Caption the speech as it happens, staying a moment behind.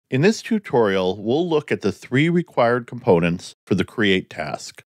In this tutorial, we'll look at the 3 required components for the Create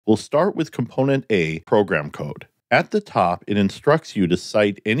task. We'll start with Component A, Program Code. At the top, it instructs you to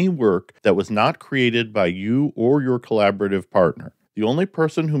cite any work that was not created by you or your collaborative partner. The only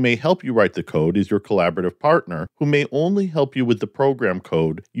person who may help you write the code is your collaborative partner, who may only help you with the program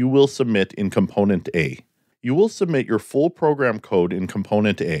code you will submit in Component A. You will submit your full program code in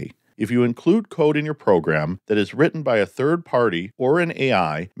Component A. If you include code in your program that is written by a third party or an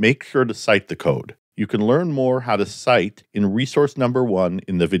AI, make sure to cite the code. You can learn more how to cite in resource number 1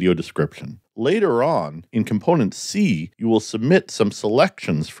 in the video description. Later on, in Component C, you will submit some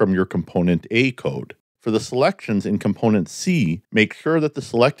selections from your Component A code. For the selections in Component C, make sure that the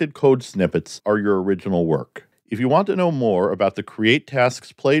selected code snippets are your original work. If you want to know more about the Create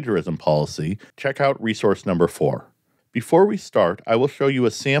Tasks plagiarism policy, check out resource number 4. Before we start, I will show you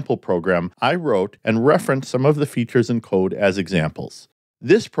a sample program I wrote and reference some of the features and code as examples.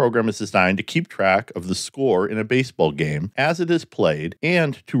 This program is designed to keep track of the score in a baseball game as it is played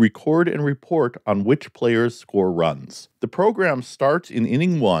and to record and report on which player's score runs. The program starts in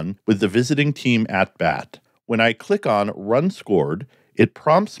inning 1 with the visiting team at bat. When I click on Run Scored, it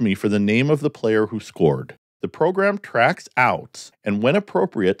prompts me for the name of the player who scored. The program tracks outs and, when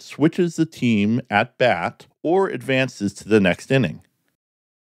appropriate, switches the team at bat or advances to the next inning.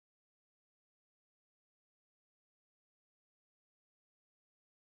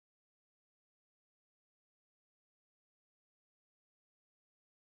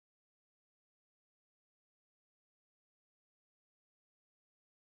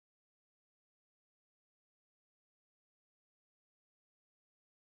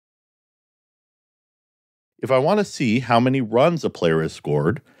 If I want to see how many runs a player has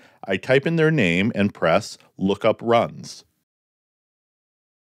scored, I type in their name and press Look Up Runs.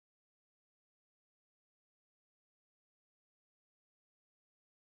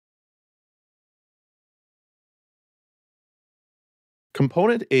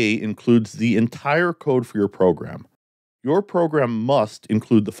 Component A includes the entire code for your program. Your program must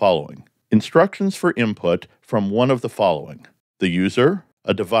include the following: instructions for input from one of the following: the user,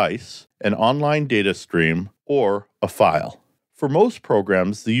 a device, an online data stream, or a file. For most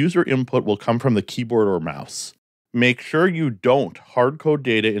programs, the user input will come from the keyboard or mouse. Make sure you don't hardcode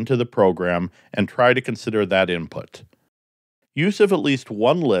data into the program and try to consider that input. Use of at least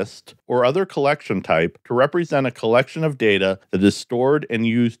one list or other collection type to represent a collection of data that is stored and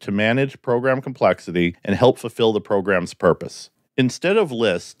used to manage program complexity and help fulfill the program's purpose. Instead of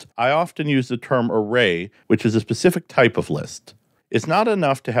list, I often use the term array, which is a specific type of list. It's not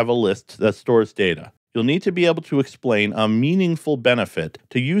enough to have a list that stores data. You'll need to be able to explain a meaningful benefit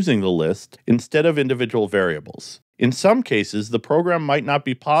to using the list instead of individual variables. In some cases, the program might not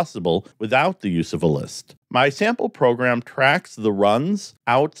be possible without the use of a list. My sample program tracks the runs,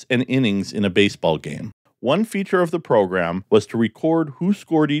 outs, and innings in a baseball game. One feature of the program was to record who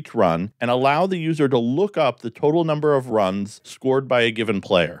scored each run and allow the user to look up the total number of runs scored by a given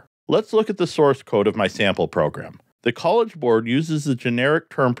player. Let's look at the source code of my sample program. The College Board uses the generic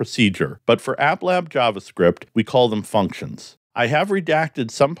term procedure, but for AppLab JavaScript, we call them functions. I have redacted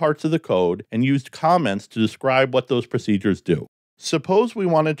some parts of the code and used comments to describe what those procedures do. Suppose we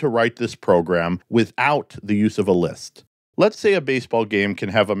wanted to write this program without the use of a list. Let's say a baseball game can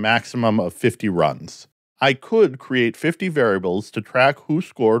have a maximum of 50 runs. I could create 50 variables to track who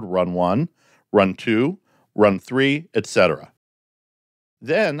scored run 1, run 2, run 3, etc.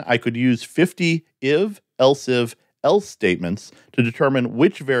 Then I could use 50 if, else statements to determine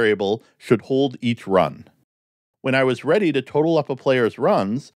which variable should hold each run. When I was ready to total up a player's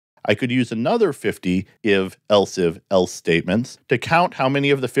runs, I could use another 50 if, else statements to count how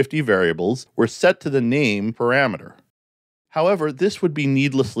many of the 50 variables were set to the name parameter. However, this would be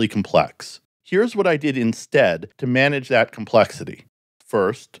needlessly complex. Here's what I did instead to manage that complexity.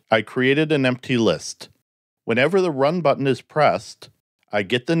 First, I created an empty list. Whenever the Run button is pressed, I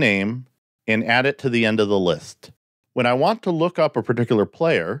get the name and add it to the end of the list. When I want to look up a particular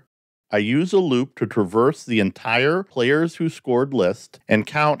player, I use a loop to traverse the entire players who scored list and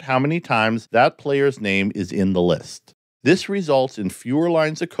count how many times that player's name is in the list. This results in fewer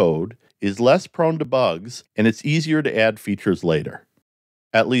lines of code, is less prone to bugs, and it's easier to add features later.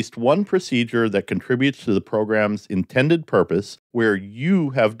 At least one procedure that contributes to the program's intended purpose where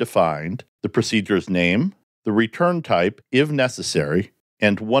you have defined the procedure's name, the return type, if necessary,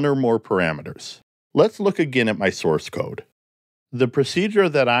 and one or more parameters. Let's look again at my source code. The procedure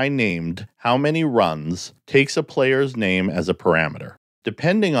that I named how many runs takes a player's name as a parameter.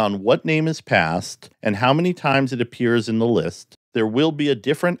 Depending on what name is passed and how many times it appears in the list, there will be a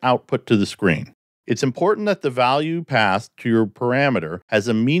different output to the screen. It's important that the value passed to your parameter has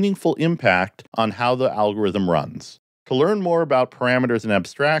a meaningful impact on how the algorithm runs. To learn more about parameters and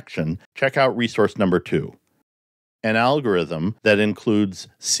abstraction, check out resource number 2, an algorithm that includes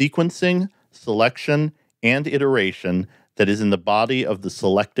sequencing, selection, and iteration that is in the body of the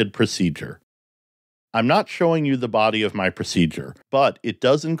selected procedure. I'm not showing you the body of my procedure, but it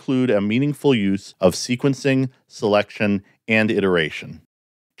does include a meaningful use of sequencing, selection, and iteration.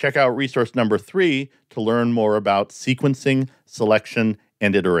 Check out resource number 3 to learn more about sequencing, selection,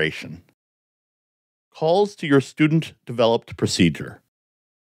 and iteration. Calls to your student-developed procedure.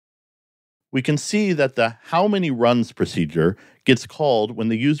 We can see that the How Many Runs procedure gets called when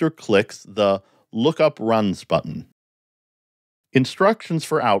the user clicks the Lookup Runs button. Instructions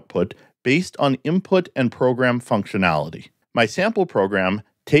for output based on input and program functionality. My sample program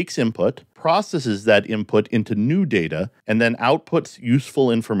takes input, processes that input into new data, and then outputs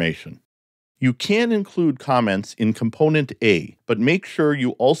useful information. You can include comments in component A, but make sure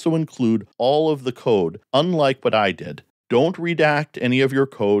you also include all of the code, unlike what I did. Don't redact any of your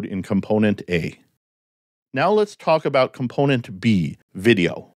code in component A. Now let's talk about component B,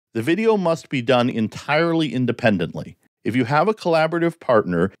 video. The video must be done entirely independently. If you have a collaborative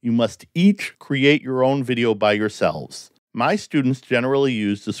partner, you must each create your own video by yourselves. My students generally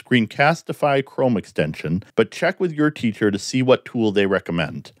use the Screencastify Chrome extension, but check with your teacher to see what tool they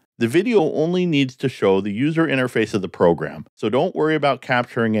recommend. The video only needs to show the user interface of the program, so don't worry about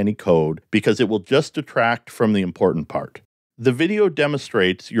capturing any code because it will just detract from the important part. The video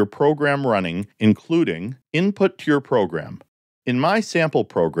demonstrates your program running, including input to your program. In my sample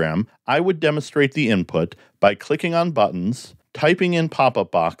program, I would demonstrate the input by clicking on buttons, typing in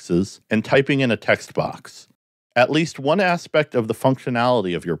pop-up boxes, and typing in a text box. At least one aspect of the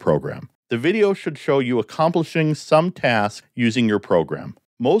functionality of your program. The video should show you accomplishing some task using your program.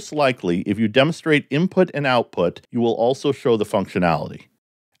 Most likely, if you demonstrate input and output, you will also show the functionality.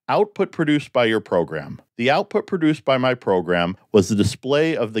 Output produced by your program. The output produced by my program was the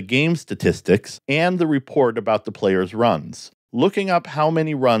display of the game statistics and the report about the player's runs. Looking up how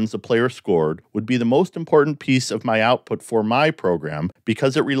many runs a player scored would be the most important piece of my output for my program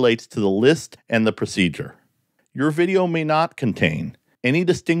because it relates to the list and the procedure. Your video may not contain any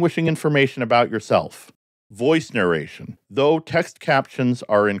distinguishing information about yourself. Voice narration, though text captions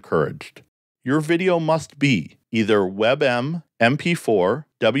are encouraged. Your video must be either WebM, MP4,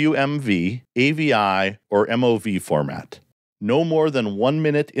 WMV, AVI, or MOV format. No more than 1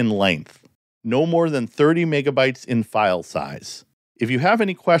 minute in length. No more than 30 megabytes in file size. If you have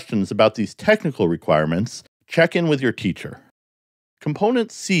any questions about these technical requirements, check in with your teacher.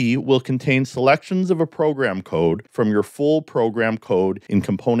 Component C will contain selections of a program code from your full program code in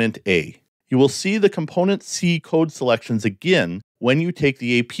Component A. You will see the Component C code selections again when you take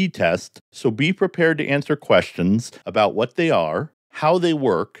the AP test, so be prepared to answer questions about what they are, how they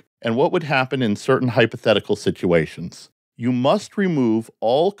work, and what would happen in certain hypothetical situations. You must remove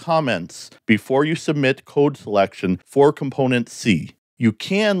all comments before you submit code selection for Component C. You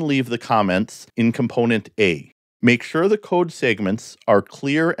can leave the comments in Component A. Make sure the code segments are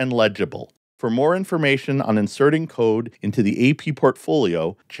clear and legible. For more information on inserting code into the AP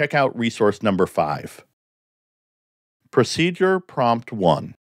portfolio, check out resource number 5. Procedure Prompt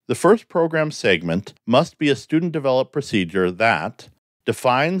 1. The first program segment must be a student-developed procedure that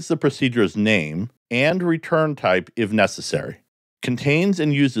defines the procedure's name and return type if necessary, contains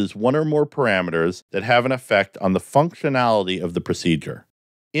and uses one or more parameters that have an effect on the functionality of the procedure,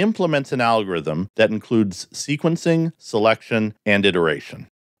 implements an algorithm that includes sequencing, selection, and iteration.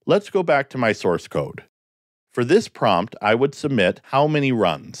 Let's go back to my source code. For this prompt, I would submit how many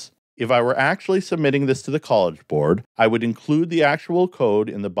runs. If I were actually submitting this to the College Board, I would include the actual code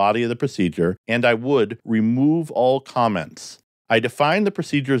in the body of the procedure, and I would remove all comments. I define the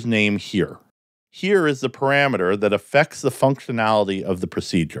procedure's name here. Here is the parameter that affects the functionality of the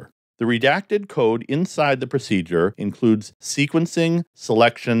procedure. The redacted code inside the procedure includes sequencing,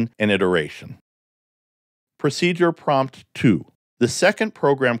 selection, and iteration. Procedure Prompt 2. The second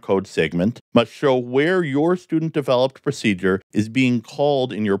program code segment must show where your student-developed procedure is being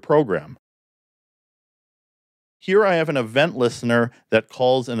called in your program. Here I have an event listener that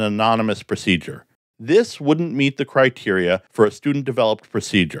calls an anonymous procedure. This wouldn't meet the criteria for a student-developed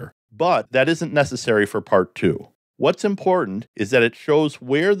procedure, but that isn't necessary for Part 2. What's important is that it shows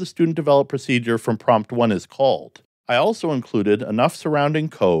where the student-developed procedure from Prompt 1 is called. I also included enough surrounding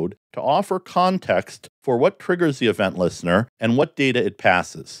code to offer context for what triggers the event listener and what data it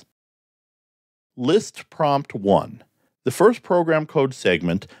passes. List Prompt 1. The first program code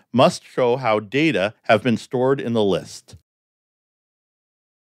segment must show how data have been stored in the list.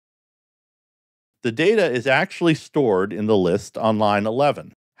 The data is actually stored in the list on line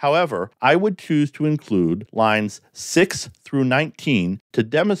 11. However, I would choose to include lines 6 through 19 to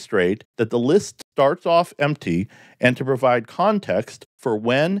demonstrate that the list starts off empty and to provide context for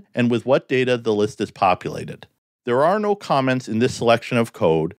when and with what data the list is populated. There are no comments in this selection of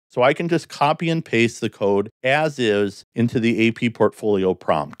code, so I can just copy and paste the code as is into the AP Portfolio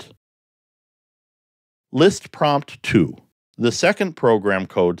prompt. List Prompt 2. The second program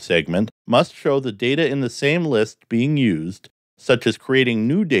code segment must show the data in the same list being used, such as creating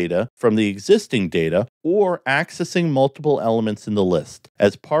new data from the existing data or accessing multiple elements in the list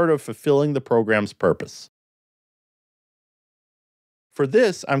as part of fulfilling the program's purpose. For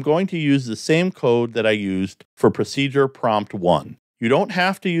this, I'm going to use the same code that I used for procedure prompt 1. You don't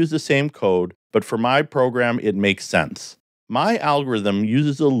have to use the same code, but for my program, it makes sense. My algorithm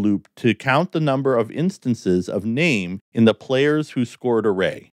uses a loop to count the number of instances of name in the players who scored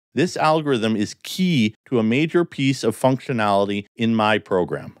array. This algorithm is key to a major piece of functionality in my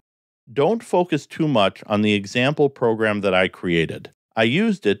program. Don't focus too much on the example program that I created. I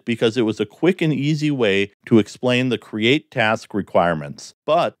used it because it was a quick and easy way to explain the Create Task requirements,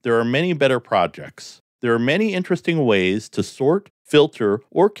 but there are many better projects. There are many interesting ways to sort, filter,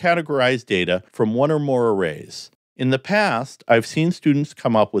 or categorize data from one or more arrays. In the past, I've seen students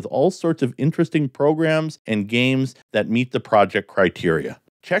come up with all sorts of interesting programs and games that meet the project criteria.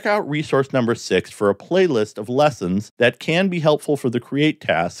 Check out resource number 6 for a playlist of lessons that can be helpful for the Create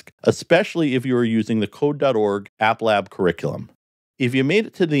task, especially if you are using the Code.org App Lab curriculum. If you made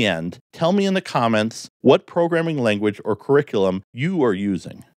it to the end, tell me in the comments what programming language or curriculum you are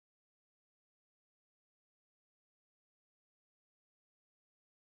using.